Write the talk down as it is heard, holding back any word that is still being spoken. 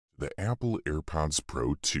the Apple Airpods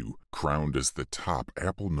Pro 2, crowned as the top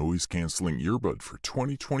Apple noise-canceling earbud for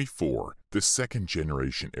 2024. The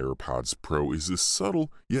second-generation AirPods Pro is a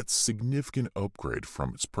subtle yet significant upgrade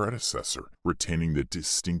from its predecessor, retaining the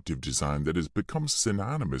distinctive design that has become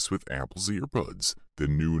synonymous with Apple's earbuds. The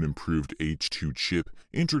new and improved H2 chip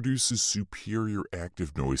introduces superior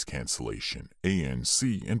active noise cancellation,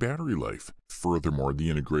 ANC, and battery life. Furthermore, the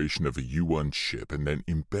integration of a U1 chip and an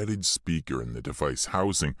embedded speaker in the device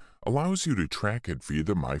housing allows you to track it via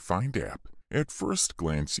the MyFind app. At first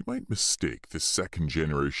glance, you might mistake the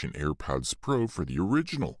second-generation AirPods Pro for the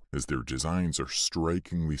original, as their designs are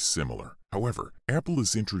strikingly similar. However, Apple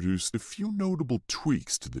has introduced a few notable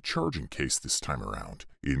tweaks to the charging case this time around,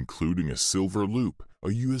 including a silver loop, a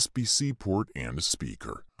USB-C port, and a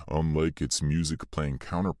speaker. Unlike its music-playing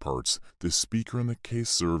counterparts, the speaker in the case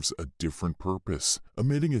serves a different purpose,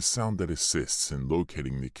 emitting a sound that assists in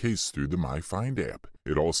locating the case through the MyFind app.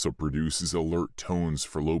 It also produces alert tones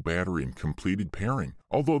for low battery and completed pairing,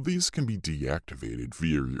 although these can be deactivated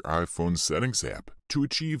via your iPhone settings app. To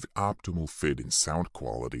achieve optimal fit and sound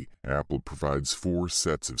quality, Apple provides 4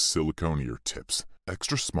 sets of silicone ear tips: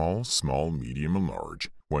 extra small, small, medium, and large.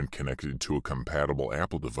 When connected to a compatible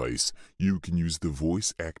Apple device, you can use the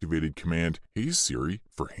voice-activated command, "Hey Siri,"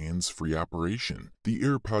 for hands-free operation. The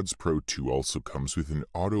AirPods Pro 2 also comes with an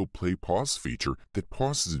auto-play pause feature that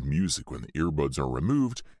pauses music when the earbuds are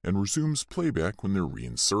removed and resumes playback when they're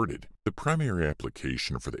reinserted. The primary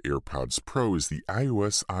application for the AirPods Pro is the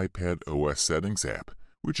iOS iPad OS settings app,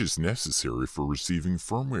 which is necessary for receiving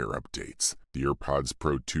firmware updates. The AirPods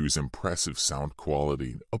Pro 2's impressive sound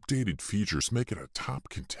quality and updated features make it a top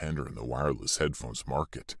contender in the wireless headphones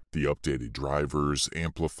market. The updated drivers,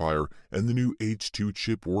 amplifier, and the new H2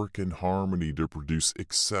 chip work in harmony to produce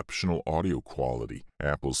exceptional audio quality.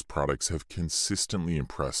 Apple's products have consistently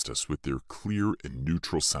impressed us with their clear and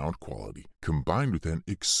neutral sound quality, combined with an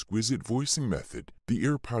exquisite voicing method. The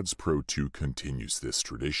AirPods Pro 2 continues this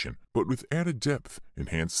tradition, but with added depth,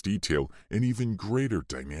 enhanced detail, and even greater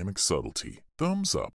dynamic subtlety. Thumbs up.